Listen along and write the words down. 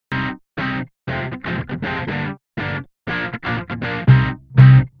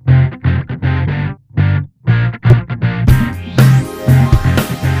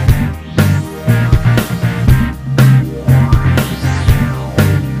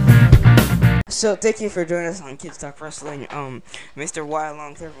So thank you for joining us on Kids Talk Wrestling. Mr. Y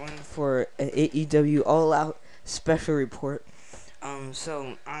along with everyone for an AEW All Out special report. I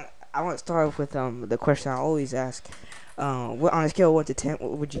want to start off with the question I always ask. What on a scale of 1 to 10,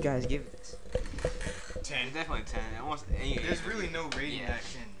 what would you guys give this? 10. Definitely 10. Almost any. There's really no rating that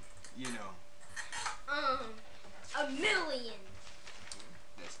can, A million.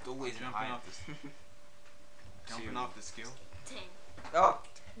 That's always jumping off the jumping off the scale. 10. Oh,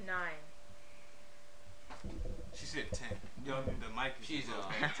 9. She said 10. Yo, the mic is She's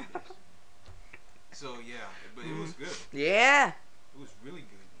So yeah, but it was good. yeah. It was really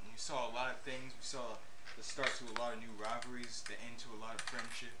good. We saw a lot of things. We saw the start to a lot of new rivalries, the end to a lot of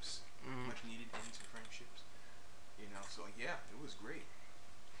friendships, much needed end to friendships. So yeah, it was great.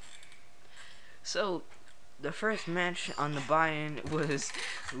 So, the first match on the buy-in was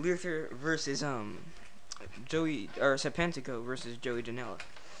Luther versus Joey or Serpentico versus Joey Janela,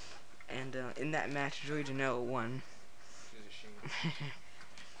 and in that match, Joey Janela won. It was a shame.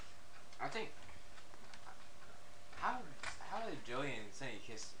 I think. How did Joey and Sonny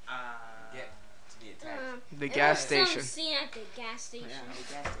Kiss get to be attacked? The gas station. Scene at the gas station. Yeah,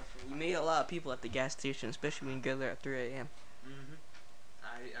 the gas station. You made a lot of people at the gas station, especially when you go there at 3 a.m.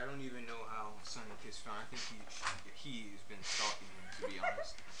 I don't even know how Sonny Kiss found. I think he's been stalking him, to be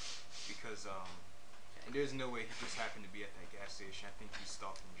honest, because there's no way he just happened to be at that gas station. I think he's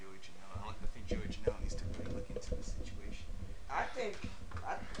stalking Joey Janela. I think Joey Janela needs to really look into the situation. I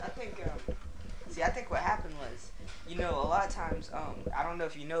think what happened was, a lot of times, I don't know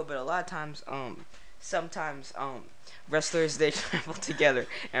if you know, but a lot of times, sometimes, wrestlers, they travel together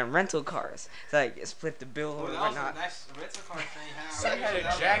in rental cars, so, like, split the bill or whatnot. Nice rental car thing. Sonny had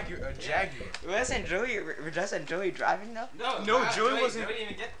a Jaguar. Wasn't Joey driving, though? No, Joey wasn't. Joey didn't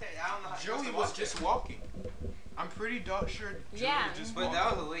even get there. I don't know how Joey was just walking. I'm pretty sure Joey was just but walking.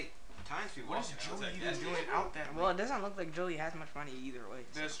 that was a late time to be What is walking. Joey even doing out that Well, way? it doesn't look like Joey has much money either way.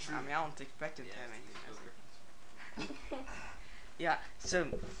 So, That's true. I mean, I don't expect him to have anything. Yeah. Yeah, so,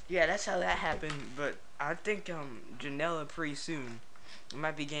 yeah, that's how that happened, but I think, Janela pretty soon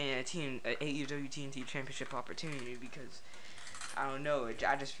might be getting a AEW TNT Championship opportunity because, I don't know,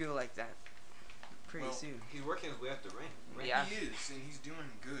 I just feel like that pretty soon. He's working his way up the ring. Yeah. He is, and he's doing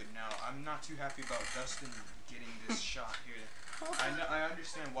good. Now, I'm not too happy about Dustin getting this shot here. I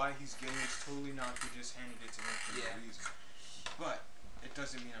understand why he's getting it. It's totally not to just handed it to him for no reason. But it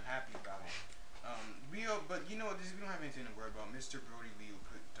doesn't mean I'm happy about it. We don't have anything to worry about. Mr. Brody Lee will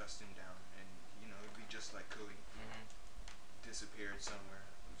put Dustin down, and it'd be just like Cody disappeared somewhere.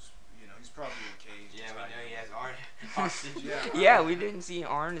 He's probably in a cage. Yeah, we know he has Arn hostage. Yeah, we didn't see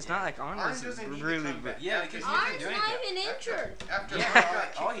Arn. It's not like Arn Arn was doesn't need to really. come back. Yeah, because he Arn's didn't do not anything. even injured. After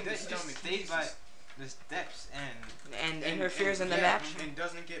All he kicking does the is just stomach, stays he's by just- the steps and And interferes in the match. and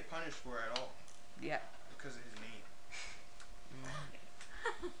doesn't get punished for it at all Yeah. because of his name.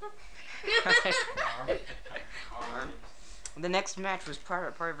 The next match was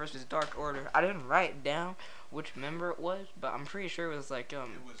Private Party versus Dark Order. I didn't write down which member it was, but I'm pretty sure it was like It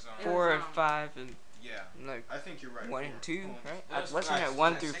was 4 and 5 and yeah. like I think you're right. 1 and 2, right? That was Wasn't it five,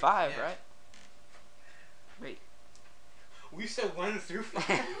 1 yeah, through six, 5, yeah. right? Wait. We said 1 through 5.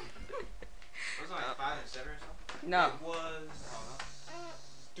 Wasn't it like 5 and 7 or something? No. It was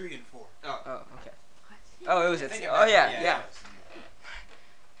 3 and 4. Oh, okay. Oh, it was Think a. about Oh it, yeah, yeah. yeah.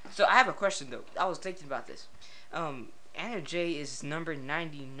 So I have a question though. I was thinking about this. Anna Jay is number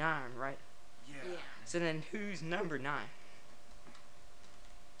 99, right? Yeah. So then who's number 9?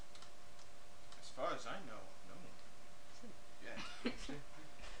 As far as I know, no. Yeah.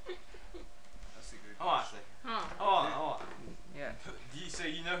 That's a good Hold on a question. second. Huh. Hold on. Yeah. So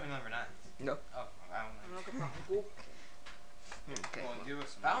you know who number 9 is? No. Oh, I don't know. Okay. Well, give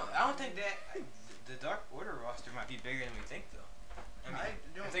us some. I don't think that the Dark Order roster might be bigger than we think though. I mean,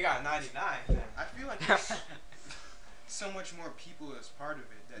 don't- if they got 99, then I feel like there's so much more people as part of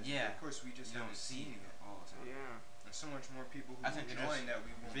it that Yeah. of course we just you don't haven't see seen it yet. all the time. Yeah. There's so much more people who I think will they're join just that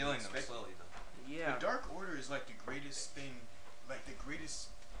we won't revealing be them expecting. slowly though. Yeah. The Dark Order is like the greatest thing, like the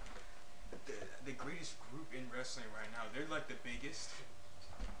greatest group in wrestling right now. They're like the biggest.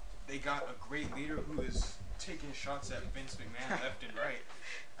 They got a great leader who is taking shots at Vince McMahon left and right.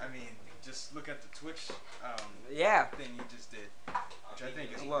 I mean, just look at the Twitch Yeah. thing he just did, which I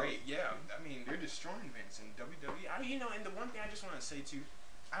think is Well- great. Yeah, I mean, they're destroying Vince and WWE. And the one thing I just want to say too,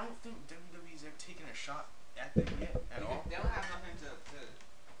 I don't think WWE's ever taken a shot at them yet at all. They don't have nothing to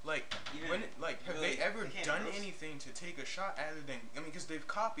Like, Even have really, they ever they can't done roast. anything to take a shot other than, because they've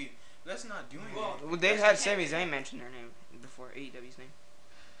copied, that's not doing Well, anything. Well, they've That's had the Sami thing. Zayn mention their name before AEW's name.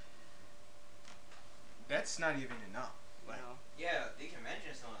 That's not even enough. Like, No. Yeah, they can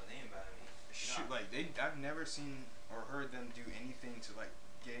mention someone's name, but I mean, it's not never seen or heard them do anything to like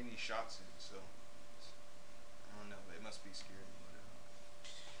get any shots in. So I don't know. It must be scary.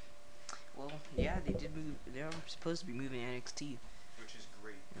 Well, yeah, they did move. They're supposed to be moving NXT. Which is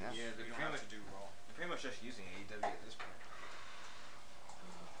great. Yeah. Yeah, We they're don't pretty have much to do Raw. they're pretty much just using AEW at this point.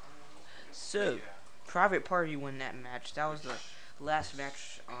 So, Yeah. Private Party won that match. That was the last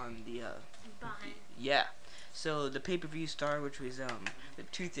match on the Behind. yeah. So the pay-per-view star, which was the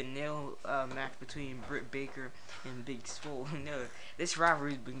tooth and nail match between Britt Baker and Big Swole. No, this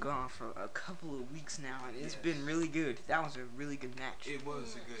rivalry's been going on for a couple of weeks now, and it's Yes. been really good. That was a really good match. It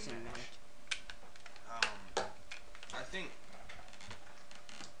was a good Cinematic. match. I think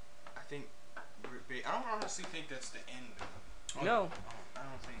Britt Baker. I don't honestly think that's the end. Though. No, I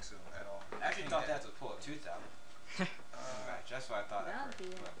don't think so at all. I actually thought that to pull a tooth out. Uh, That's what I thought at That'd first.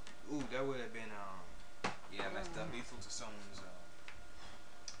 be But ooh, that would have been yeah, messed up. lethal to someone's.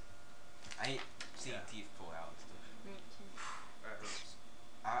 I hate seeing Yeah. teeth pull out. That hurts.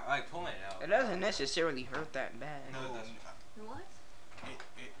 I like pulling it out. it doesn't necessarily hurt that bad. No, it doesn't. What?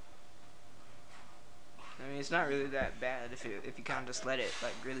 It I mean, it's not really that bad if you kind of just let it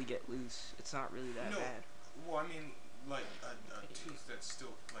like really get loose. It's not really that No. bad. Well, I mean, like a tooth that's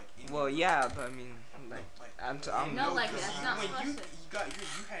still like. In Well, your- yeah, but I mean, like Like. I'm No, like, because that's not when you supposed to.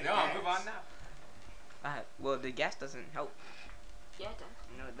 you had. No, gas. move on now. well, the gas doesn't help. Yeah, it does.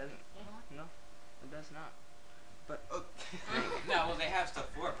 No, it doesn't. No, it does not. No, well they have stuff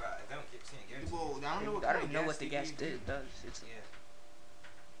for it, but I don't keep seeing it. Well, I don't know what I kind don't of know what the they gas give you. does. It's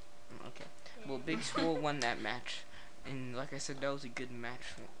Yeah. okay. Well, Big Swole won that match, and like I said, that was a good match.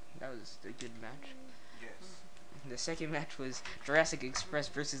 That was a good match. Yes. The second match was Jurassic Express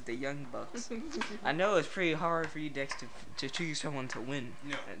versus the Young Bucks. I know it's pretty hard for you, Dex, to choose someone to win.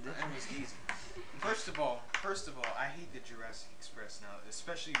 No, that was easy. First of all, I hate the Jurassic Express now,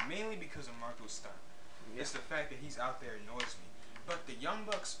 especially mainly because of Marco Stunt. Yeah. It's the fact that he's out there annoys me. But the Young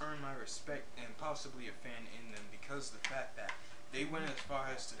Bucks earn my respect and possibly a fan in them because of the fact that they went as far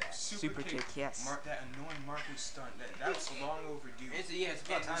as to super kick yes. that annoying Marco Stunt. That's long overdue. It's And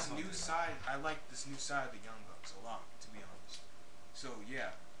about time. this for new it. side, I like this new side of the Young Bucks a lot, to be honest. So yeah,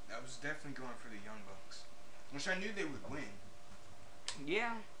 I was definitely going for the Young Bucks, which I knew they would win.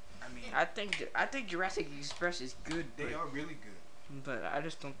 Yeah, I mean, I think Jurassic Express is good, they are really good. but I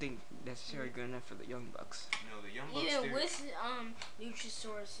just don't think necessarily good enough for the Young Bucks. You know, the Young Bucks. Yeah, they're- with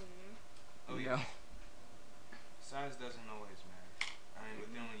Luchasaurus in there. Oh No. yeah. Size doesn't always matter. I mean, but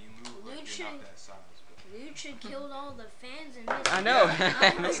then when you move, like, you're not Lucha- that size. But Lucha killed all the fans and missed. I know.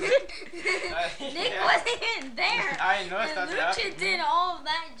 Nick Yeah. wasn't even there. I noticed and that Lucha happened. did all of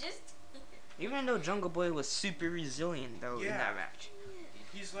that just. Even though Jungle Boy was super resilient though in Yeah. that match.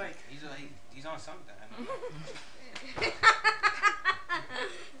 he's like, He's on something. I know.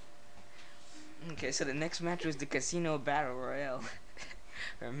 Okay, so the next match was the Casino Battle Royale,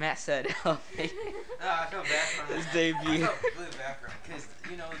 where Matt said, "Oh, No, I feel bad for him. his I debut." felt really bad for him because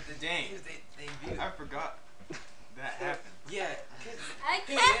the Dang. his debut. I forgot that happened. Yeah, 'cause I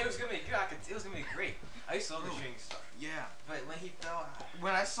dude, can't. it was gonna be good. It was gonna be great. I used to love the string stuff, Yeah. but when he fell,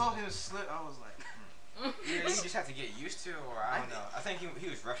 When I saw him slip, I was like, you just have to get used to, or I don't know. I think he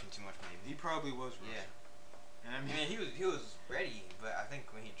was rushing too much, he maybe. probably was. Right. Yeah. And I I mean, mean, he was ready, but I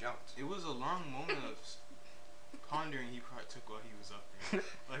think when he jumped, it was a long moment of pondering he probably took while he was up there.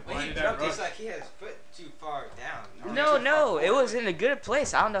 Like, when why he did I jumped, rush? it's like he had his foot too far down. or No, too far no, it forward. was in a good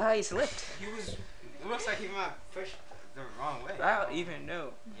place. I don't know how he slipped. He was. It looks like he might push the wrong way. I don't even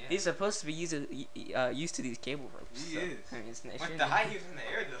know. Yeah. He's supposed to be used to these cable ropes. He so, is. I mean, it's With shouldn't the be. height he was in the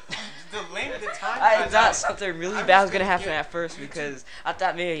air though. The length of time. I thought something really I bad was was gonna gonna happen get at first you because I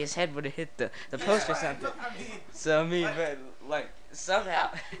thought maybe his head would have hit the post or something. I mean, So I mean, What? but like somehow.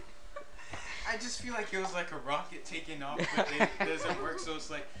 I just feel like it was like a rocket taking off, but it doesn't work. So it's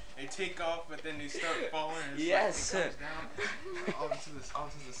like they take off, but then they start falling. And it's Yes. like it comes down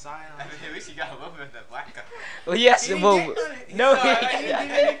onto the side. I mean, at least he got a little bit of that black guy. Well, yes, He didn't well, get none. He no, saw it. He didn't get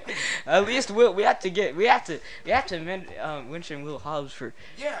anything. at least we have to amend mention Will Hobbs for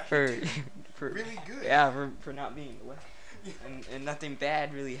Yeah. for he did for really good. yeah for not being away, and nothing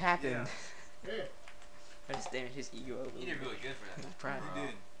bad really happened. Yeah. I just damaged his ego a little He did bit. really good for that. His pride. He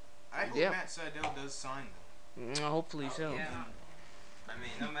did. I hope Yeah. Matt Sydal does sign though. Hopefully so. Yeah. I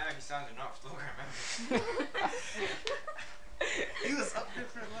mean, no matter if he signs or not, we're still gonna remember. He was up there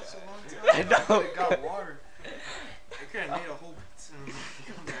for such a long time. I know. It got water. They could have made a whole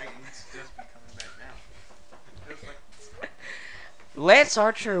come back and just be coming back down. It was like, Lance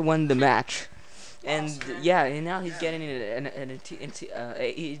Archer won the match, and Awesome. yeah, and now he's getting into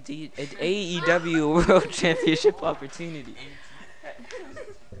AEW World Championship opportunity.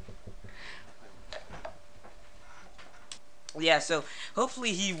 Yeah, so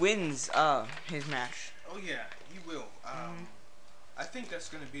hopefully he wins his match. Oh yeah, he will. I think that's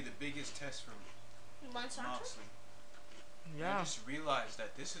gonna be the biggest test for Lance Archer? Moxley. Yeah. I just realized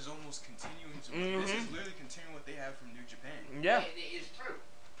that this is almost continuing to. This is literally continuing what they have from New Japan. Yeah. It is true.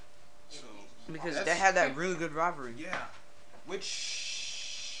 So Because that's- they had that really good rivalry. yeah,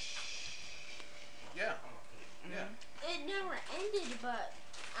 which yeah, yeah. It never ended, but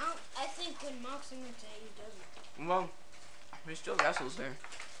I think when Moxley went to AEW. Well, he still wrestles there.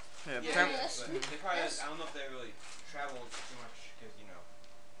 Yeah, Yeah, Prem- that's- but they probably. that's- I don't know if they really traveled too much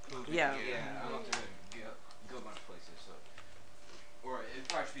because Yeah. Yeah, I don't know if they really go a bunch of places. So, or it'd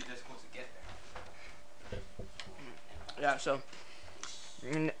probably just be difficult to get there. Yeah, so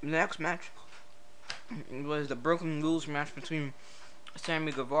the next match was the Broken Rules match between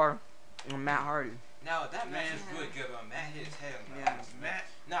Sammy Guevara and Matt Hardy. Now that match Man. is really good, but Matt hit his head on Yeah. that. Matt,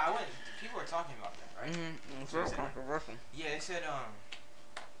 No, I went. People were talking about that, right? Mm-hmm. It's So is very it- controversial. Yeah, they said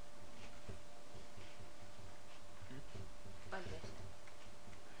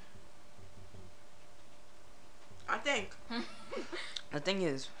I think the thing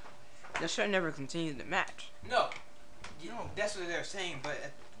is, they should never continue the match. no. No. That's what they're saying, but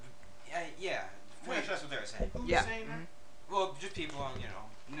yeah, pretty Wait. sure that's what they're saying. who Yeah. was saying that? Well, just people on,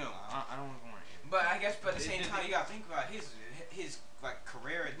 No, I don't want to hear. But I guess, but at the It- same it- time, you gotta think about his like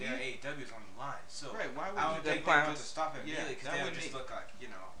career at their AEW is on the line. So Right? Why would I you don't they think plan they on- would to stop it Yeah, immediately because that that would would just make- look like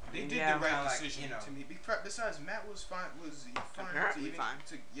They did Yeah. the right Kinda like, decision you know. to me. Besides, Matt was fine. Was he fine? Apparently to even, fine.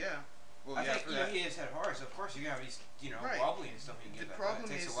 To, yeah. Well, I yeah. think For you know, that. he has had horror, so of course you're gonna be Right. wobbly and stuff. When you The get back. problem It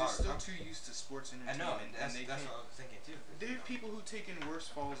takes is a while they're to still recover. too used to sports I entertainment, know, and that's they that's can't. what I was thinking too. 'Cause, There are people who taken worse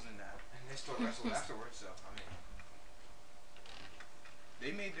falls than that. and they still wrestle afterwards, so I mean.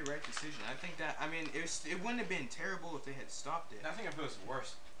 They made the right decision. I think that. I mean, it wouldn't have been terrible if they had stopped it. I think if it was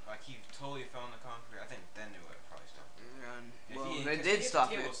worse, like he totally fell in the concrete, I think then it would have probably stopped. If Well, he- they 'cause did he hit stop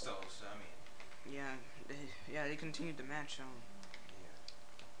the table it. still, so I mean, Yeah, they continued the match.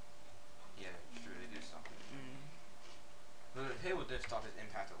 yeah, it's true, they did stop it. Mm. But the table did stop his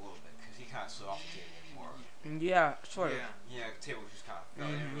impact a little bit because he kind of slid off the table more. Yeah, sort of. Yeah. Yeah, the table just kind of fell.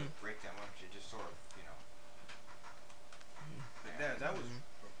 It didn't really Mhm. break that much. It just sort of, But that was a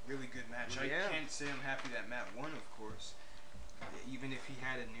really good match. Yeah. I can't say I'm happy that Matt won, of course. Even if he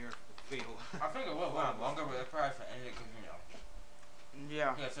had a near fatal. I think it would have went longer, but it probably for ended because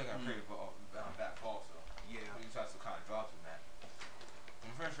Yeah. he had taken a pretty bad fall, so Yeah. he just has to kind of drop him that.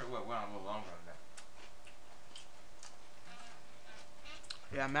 I'm pretty sure it would have went a little longer than that.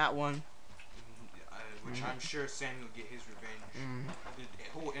 Yeah, Matt won. Which I'm sure Sammy will get his revenge. Mm.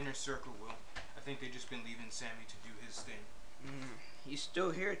 The whole inner circle will. I think they just been leaving Sammy to do his thing. Mm. He's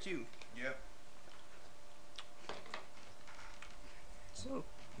still here too. Yep. So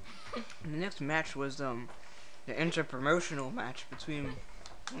the next match was the interpromotional match between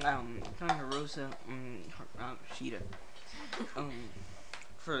Thunder Rosa and Shida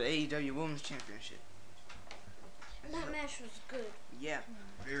for the AEW Women's Championship. That match was good. Yeah.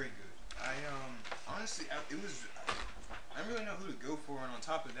 Very good. I honestly, I didn't really know who to go for, and on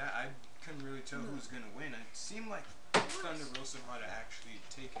top of that, I couldn't really tell who was gonna win. It seemed like Thunder Rosa might have actually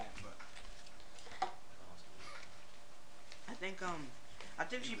taken it, but I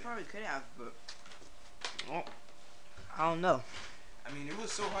think she probably could have, but well, I don't know. I mean, it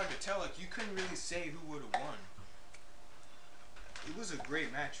was so hard to tell. Like, you couldn't really say who would have won. It was a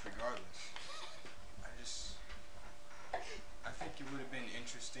great match, regardless. I think it would have been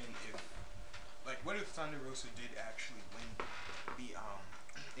interesting if, like, what if Thunder Rosa did actually win the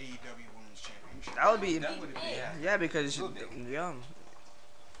AEW Women's Championship? That would be That would have been. Yeah. yeah because Would be. yeah,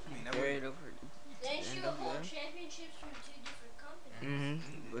 I mean, that carried would. over. They should NWA. hold championships from two different companies.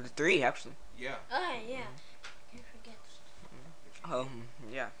 Mm-hmm. With 3 actually. Yeah. Oh yeah. Can't forget.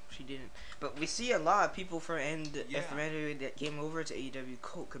 Yeah, she didn't. But we see a lot of people from Yeah. NWA that came over to AEW.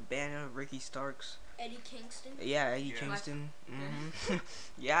 Colt Cabana, Ricky Starks. Eddie Kingston. Yeah, Eddie Yeah. Kingston. Mm-hmm.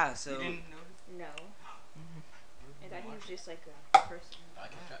 Yeah, so. You didn't know? No. I thought he was just like a person. I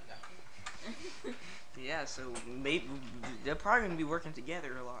can shut down. Yeah, so maybe they're probably gonna be working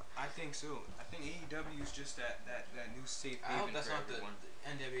together a lot. I think so. I think AEW is just that new safe I hope haven that's for not the everyone.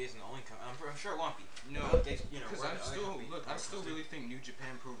 NWA isn't the only company. I'm sure it won't be. No, But they, because we're I the still other company I still working really think New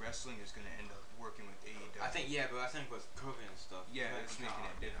Japan Pro Wrestling is gonna end up working with AEW. I think yeah, but I think with COVID and stuff. Yeah, might it's be making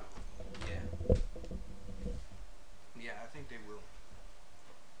it kinda, difficult. Yeah. Yeah, I think they will.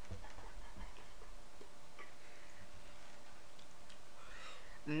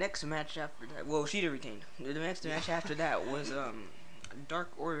 The next match after that, well, she retained. The next match after that was Dark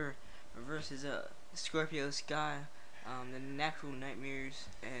Order versus Scorpio Sky, the Natural Nightmares,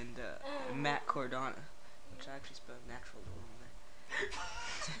 and Matt Cardona. which I actually spelled natural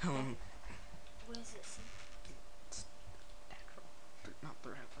the wrong way. What is it? Natural, but not the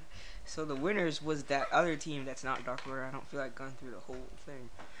right way. So the winners was that other team that's not Dark Order. I don't feel like going through the whole thing.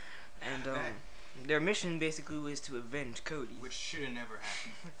 And their mission basically was to avenge Cody. Which should have never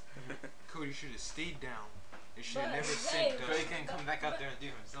happened. Cody should have stayed down. They should have But never hey, sent Cody Dustin. can come back out there and do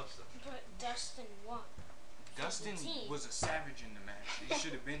himself stuff. But Dustin won. Dustin team. was a savage in the match. He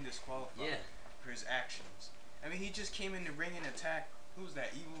should have been disqualified Yeah. for his actions. I mean, he just came in the ring and attacked. Who was that?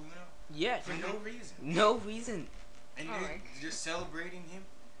 Evil Uno? Yeah, For no reason. no reason. And Alright. they're just celebrating him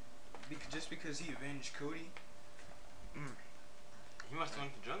just because he avenged Cody. He must have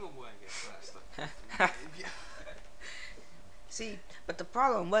went to Jungle Boy, I guess, for that stuff. Yeah. See, but the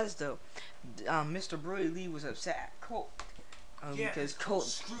problem was though, Mr. Brody Lee was upset at Colt. Because Colt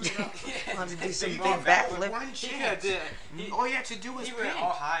screwed it up. wanted to do He some big brought back with backflip. one He could chance. did. All you had to do was He went pin.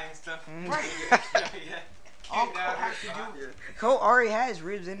 all high and stuff. Right. Yeah. All Came Cole down had here, to do. Colt already had his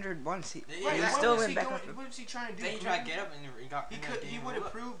ribs injured once. He Yeah, he what still was went he back doing? up. What was he trying to do? Then he tried to get up and he got. He could. He would have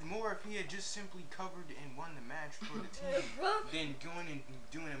proved more if he had just simply covered and won the match for the team than going and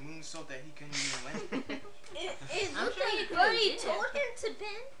doing a moonsault that he couldn't even land. It I'm looked sure he like probably Brody did. told him to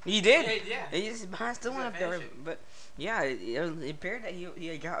bend. He did. Yeah. He just still went up there, Finish it. but yeah, it appeared that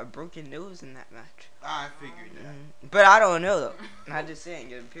he got a broken nose in that match. I figured that. But I don't know though. I'm just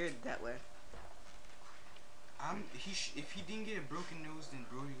saying it appeared that way. If he didn't get a broken nose, then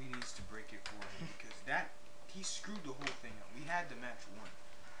Brody Lee needs to break it for him because he screwed the whole thing up. We had the match won.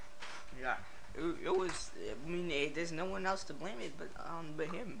 Yeah. It was. I mean, there's no one else to blame it but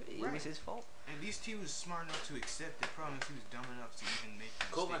him. It Right. was his fault. At least he was smart enough to accept the problem. He was dumb enough to even make the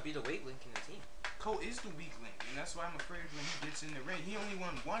Cole might mistake. be the weak link in the team. Cole is the weak link, and that's why I'm afraid when he gets in the ring. He only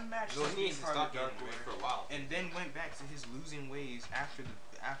won one match So since he being needs to part stop of Dark getting Order, for a while. and then went back to his losing ways after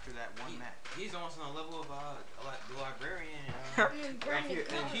that one match. He's almost on the level of the librarian. And Brandon here, and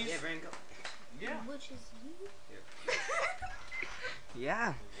Cole, he's- Yeah, Brandon Cole. Yeah. which is you.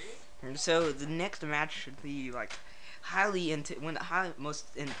 Yeah. And so the next match should be like one of the most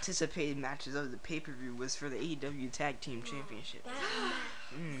anticipated matches of the pay-per-view was for the AEW Tag Team Championship.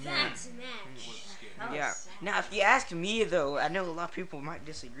 That's a It match. was scary. That was Yeah. sad. Now, if you ask me though, I know a lot of people might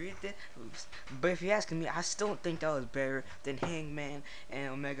disagree with it, but if you ask me, I still don't think that was better than Hangman and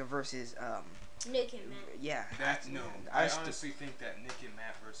Omega versus Nick and Matt. yeah. I st- honestly think that Nick and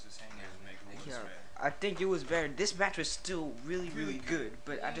Matt versus Hangman Omega was Yeah. better. I think it was better. This match was still really, really good,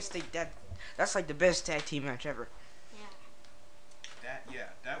 but I just think that's like the best tag team match ever.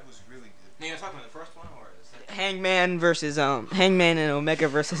 That was really good. Now you're talking about the first one or the second? Hangman versus Hangman and Omega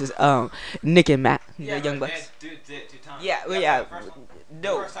versus Nick and Matt, the Young but Bucks. they did it 2 times. Yeah, well, That's yeah. the first one?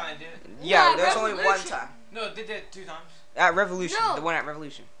 No, The first time they did it? yeah, Yeah, there's only one Revolution. time No, they did it 2 times. at Revolution, No. the one at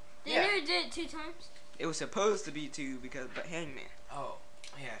Revolution. They Yeah. never did it 2 times. It was supposed to be 2 but Hangman. Oh,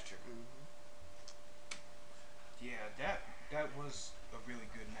 yeah, that's true. Yeah, that was a really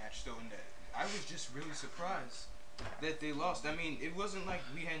good match though, and I was just really surprised that they lost. I mean, it wasn't like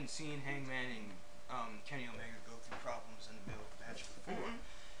we hadn't seen Hangman and Kenny Omega go through problems in the middle of the match before,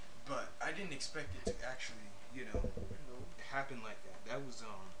 but I didn't expect it to actually, happen like that. That was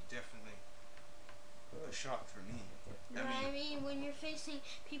definitely a shock for me. But I mean, when you're facing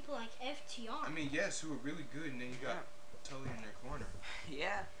people like FTR. I mean, yes, who were really good, and then you got Tully in their corner.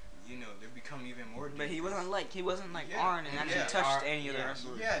 Yeah, They become even more. but he wasn't like Yeah. Arn and actually Yeah. touched any of the Yeah.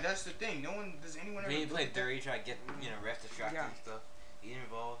 wrestlers. Yeah, that's the thing. Does anyone ever He look played at that? dirty, tried to get, ref distracted Yeah. and stuff. He didn't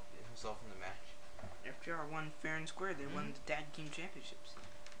involve himself in the match. FTR won fair and square. They won the tag team championships.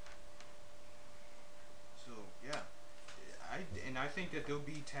 So yeah, I think that they'll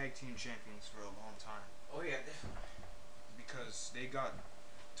be tag team champions for a long time Oh, yeah, definitely. because they got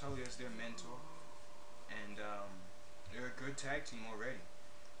Tully as their mentor, and they're a good tag team already.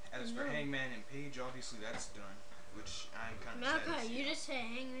 As for No. Hangman and Page, obviously that's done, which I'm kind of sad to Malachi, see. you just said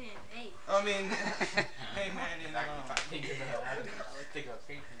Hangman and Page. I mean, Hangman and If I think about it, I would think about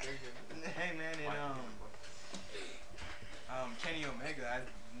Peyton Bigger. Hangman and Kenny Omega.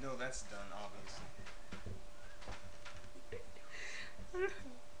 I know that's done, obviously.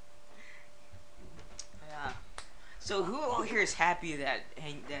 Yeah. So who over here is happy that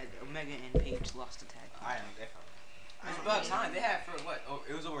Omega and Page lost the tag? I am definitely. It's about time. They had for what? Oh,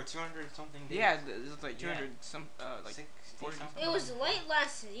 it was over 200 something days. Yeah, it was like 200 Yeah. some like 60 40 something. It was late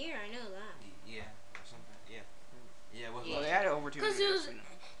last year, I know that. Yeah, or something. Yeah. Yeah, it was. well, last they year. had it over 200. Because it was, so no.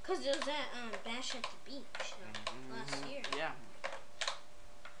 cause it was at Bash at the Beach last year. Yeah.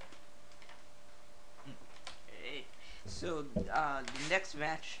 Hey. So the next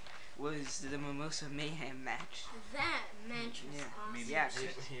match was the Mimosa Mayhem match. That match was Yeah. awesome. Maybe Yeah, it's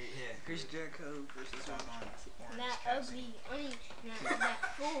Chris Jericho versus Talk on Orange That Cassidy. ugly,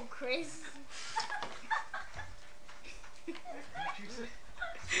 that fool Chris.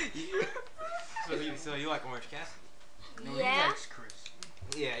 So you like Orange Cassidy? No, he Yeah. likes Chris.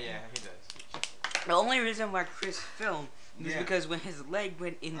 Yeah, he does. The only reason why Chris filmed was Yeah. because when his leg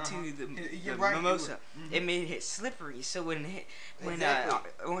went into the You're right, mimosa, Mhm. it made it slippery. So when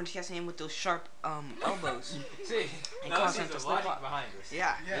Exactly. Orange Cassidy hit him with those sharp elbows, See, And no, cause see him to the slip logic up. behind this.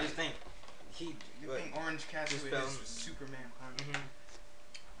 yeah. Yeah. I just think he. You think Orange Cassidy Just with fell. his Superman punch? Mhm.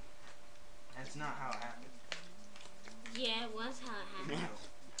 That's not how it happened. Yeah, it was how it happened.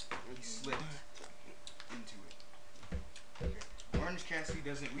 He slipped into it. Orange Cassidy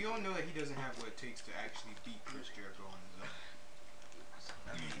doesn't. We all know that he doesn't have what it takes to actually beat Chris Jericho on his own.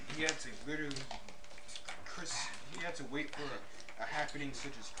 I mean, he had to literally. He had to wait for a happening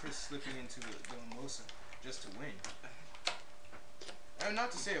such as Chris slipping into the mimosa just to win. And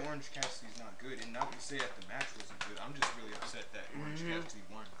not to say that Orange Cassidy's not good, and not to say that the match wasn't good. I'm just really upset that Orange Mhm. Cassidy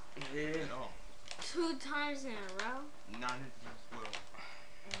won Yeah. at all. 2 times in a row. None. Well,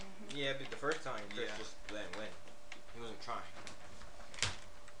 Yeah, but the first time Chris Yeah. just let him win. He wasn't trying.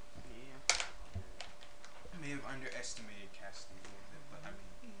 Yeah. may have underestimated Cassidy a little bit, but I mean.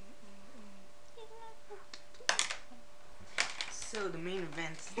 So the main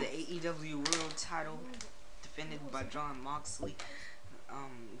event, the AEW World Title, defended by Jon Moxley,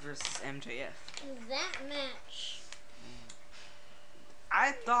 versus MJF. That match.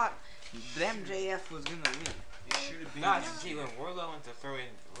 I thought the MJF was gonna win. It should have been. Nah, see when Warlow went to throw in.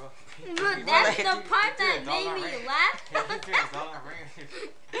 But that's the part that made me laugh. He threw his dollar ring.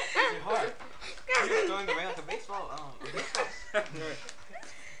 It's hard. He was throwing the ring like a baseball. To be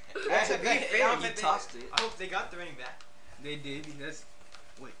fair, he They- tossed it. I hope they got the ring back. They did. That's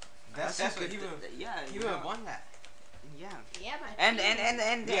a what good he would. th- yeah, He you would have know, won that. yeah. Yeah, but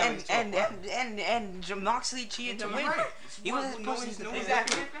And Moxley cheated to win. He wasn't supposed to.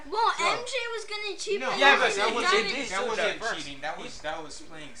 Exactly. well, MJ was gonna cheat. No, but yeah, he but was that gonna was- done they it. did. That So wasn't first. cheating. That was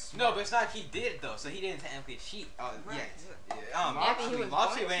playing smart. No, but it's not. He did it though, so he didn't technically cheat. Right. Yeah. Yeah, but he was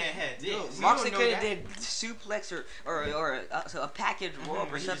Moxley going went to. ahead. Did. No, Moxley don't know could have that. did suplex or so a package roll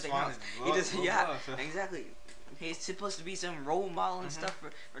up or He just something wanted else. to He blow- just blow yeah, up, so- exactly. He's supposed to be some role model and Mhm. stuff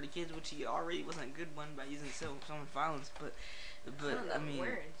for the kids, which he already wasn't a good one by using so much violence. But I mean,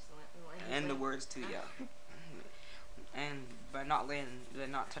 and the words too, yeah. And by not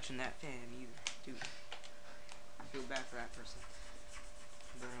touching that fan either, too. I feel bad for that person.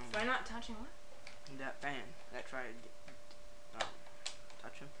 But, By not touching what? that fan that tried to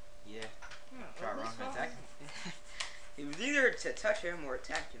touch him. Yeah. Oh, Try well, wrong this attack. one- It was either to touch him or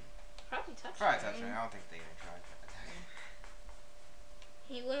attack him. Probably touched Try him. touching. I don't think they even tried.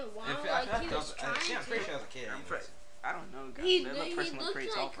 He went wild If- like he I was trying I'm pretty to. sure I was a kid. I'm anyways. I don't know, guys. He- That he person looked looked pretty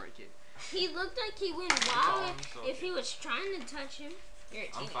tall like- for a kid. He looked like he went tall, wild I'm still if he okay. was trying to touch him. You're a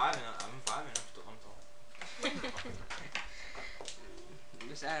I'm teenager. 5 and I'm still tall.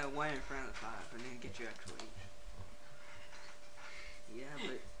 Just add a 1 in front of the 5 and then get your actual age. Yeah,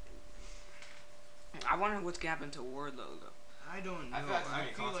 but I wonder what's gonna happen to Wardlow though. I don't know. I feel like there's I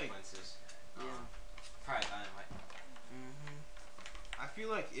many feel like consequences. Yeah. Probably Dynamite. I feel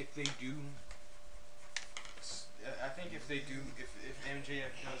like if they do, I think if MJF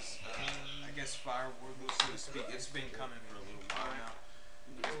does, I guess fire Wardlow, so to speak, it's been coming for a little while now.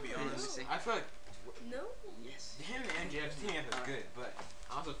 To be honest, I feel like No. Yes. him and MJF's team up is good, but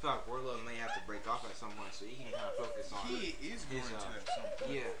I also feel like Warlow may have to break off at some point so he can kind of focus on. he is going his, to at some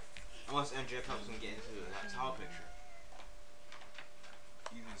point. Yeah. Unless MJF helps him get into that tall picture.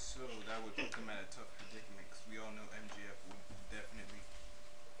 Even so, that would put them at a tough predicament because we all know MJF would definitely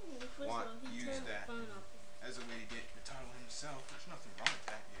First Want- of all, he use turned that. the phone off. as a way to get the title himself. There's nothing wrong with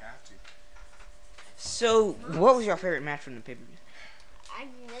that. You have to. So, what was your favorite match from the pay-per-view? I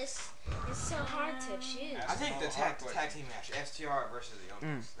miss. It's so hard to choose. I think the Hard tag team match, FTR versus the Young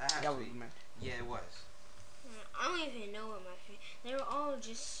Bucks. That has That to was be. the match. Yeah, it was. I don't even know what my favorite. They were all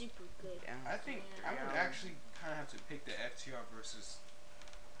just super good. Yeah. I think I would actually kind of have to pick the FTR versus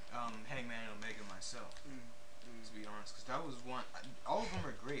Hangman and Omega myself. To be honest, because that was one. All of them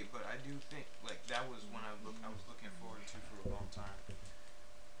are great, but I do think like that was one I was looking forward to for a long time.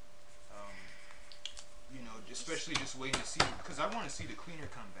 You know, especially just waiting to see because I want to see the cleaner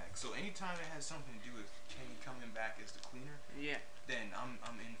come back. So anytime it has something to do with Kenny coming back as the cleaner, Yeah. then I'm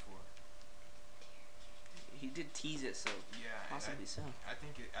in for it. He did tease it, so Yeah, and possibly so. I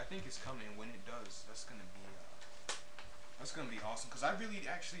think it's coming. And when it does, that's gonna be awesome. Because I really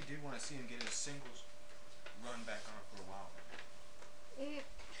actually did want to see him get a singles run back on for a while.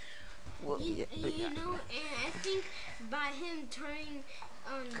 Well, yeah, You know, and I think by him turning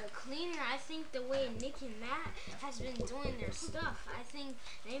on the cleaner, I think the way Nick and Matt has been doing their stuff, I think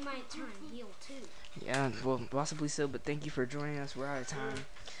they might turn heel too. yeah, well, possibly so. But thank you for joining us. We're out of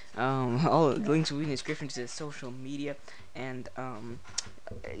time. All the links will be in the description to the social media, and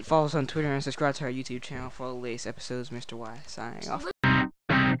follow us on Twitter and subscribe to our YouTube channel for all the latest episodes. Mr. Y signing off.